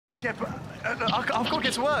Yeah, but I've got to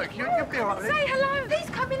get to work. You'll be all right. Say hello. Please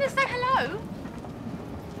come in and say hello.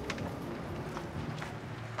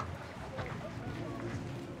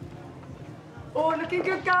 Oh, looking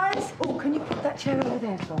good, guys. Oh, can you put that chair over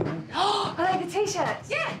there for me? Oh, I like the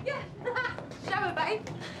T-shirts. Yeah. Show her, babe.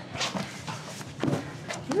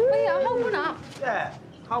 Oh, yeah, hold one up. Yeah,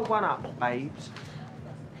 hold one up, babes.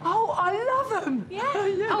 Oh, I love them. Yeah.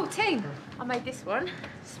 Oh, team, I made this one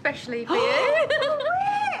especially for you. I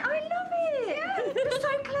love it. Yeah. You're so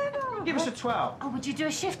clever. Give us a 12. Oh, would you do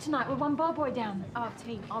a shift tonight with one bar boy down? Oh,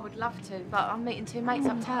 team, I would love to, but I'm meeting two mates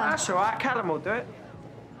uptown. That's all right, Callum will do it.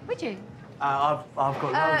 Would you? I've got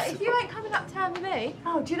loads. If you ain't coming uptown with me.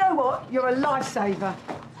 Oh, do you know what? You're a lifesaver.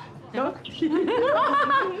 No?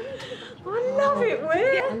 I love it,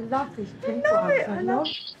 Will. Yeah. I love this pink one. I love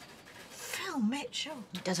it. Phil Mitchell.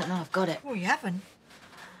 He doesn't know I've got it. Well, you haven't.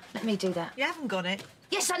 Let me do that. You haven't got it.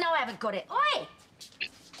 Yes, I know I haven't got it. Oi!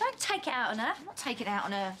 Don't take it out on her. I'm not taking it out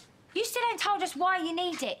on her. You still ain't told us why you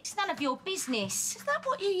need it. It's none of your business. Is that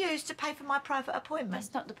what you used to pay for my private appointment?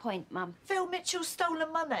 That's not the point, Mum. Phil Mitchell's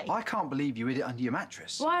stolen money. I can't believe you hid it under your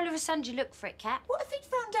mattress. Why all of a sudden do you look for it, Kat? What if he'd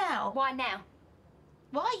found out? Why now?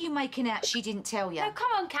 Why are you making out she didn't tell you? No,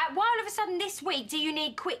 come on, Kat. Why all of a sudden this week do you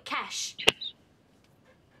need quick cash?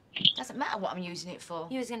 Doesn't matter what I'm using it for.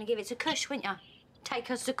 You was going to give it to Cush, weren't you? Take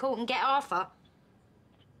us to court and get Arthur.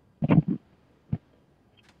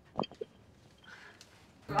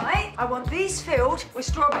 Right, I want these filled with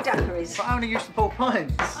strawberry daiquiris. But I only used to pull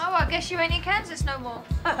pints. Oh, I guess you ain't in Kansas no more.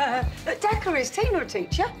 Daiquiris, Tina will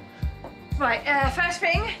teach you. Right, first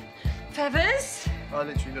thing, feathers. I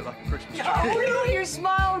literally look like a Christmas tree. Oh, look, you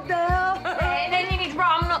smiled now. And then you need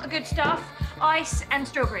rum, not the good stuff, ice and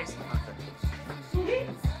strawberries.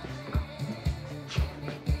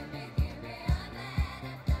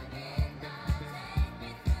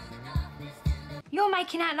 You're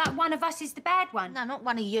making out like one of us is the bad one. No, not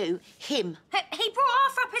one of you. Him. He brought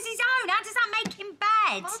Arthur up as his own. How does that make him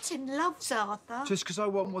bad? Martin loves Arthur. Just because I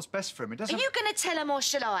want what's best for him, it doesn't... Are you going to tell him or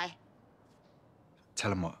shall I?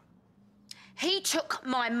 Tell him what? He took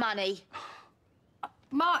my money.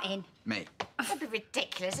 Martin. Me. That'd be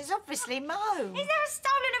ridiculous. It's obviously Mo. He's never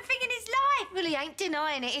stolen a thing in his life. Well, he ain't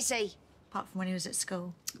denying it, is he? Apart from when he was at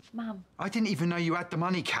school. Mum. I didn't even know you had the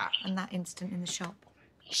money, Kat. And that instant in the shop.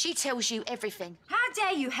 She tells you everything. How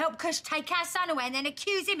dare you help Cush take our son away and then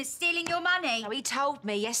accuse him of stealing your money? No, he told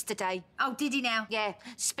me yesterday. Oh, did he now? Yeah,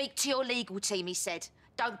 speak to your legal team, he said.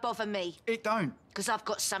 Don't bother me. It don't. Because I've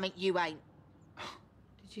got something you ain't.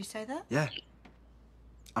 Did you say that? Yeah.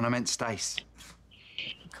 And I meant Stace.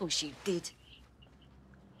 Of course you did.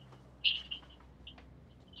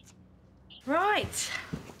 Right,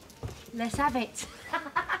 let's have it.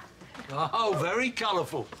 Oh, very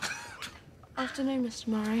colourful. Afternoon, Mr.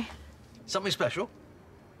 Murray. Something special?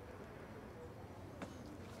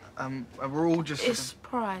 We're all just... It's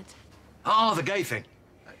Pride. Oh, the gay thing.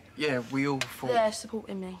 Yeah, we all thought... They're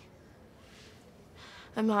supporting me.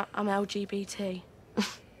 I'm LGBT.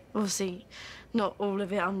 Obviously, not all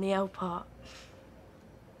of it, I'm the L part.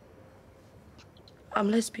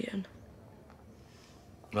 I'm lesbian.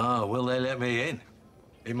 Oh, will they let me in?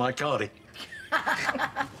 In my cardie?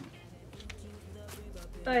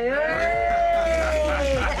 Come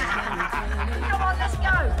on, let's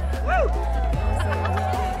go. Woo!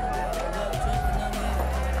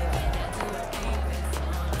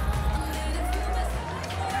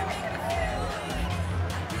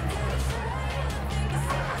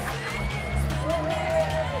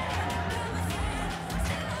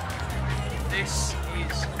 This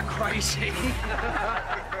is crazy.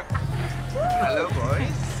 Hello,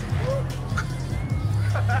 boys.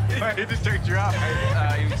 Wait, he just checked you out,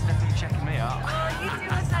 mate. He was definitely checking me out. Oh, you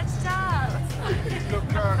two are such stars. Look,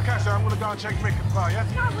 Cassie, I'm going to go and check Mick and Bar, yeah?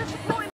 No, we're supporting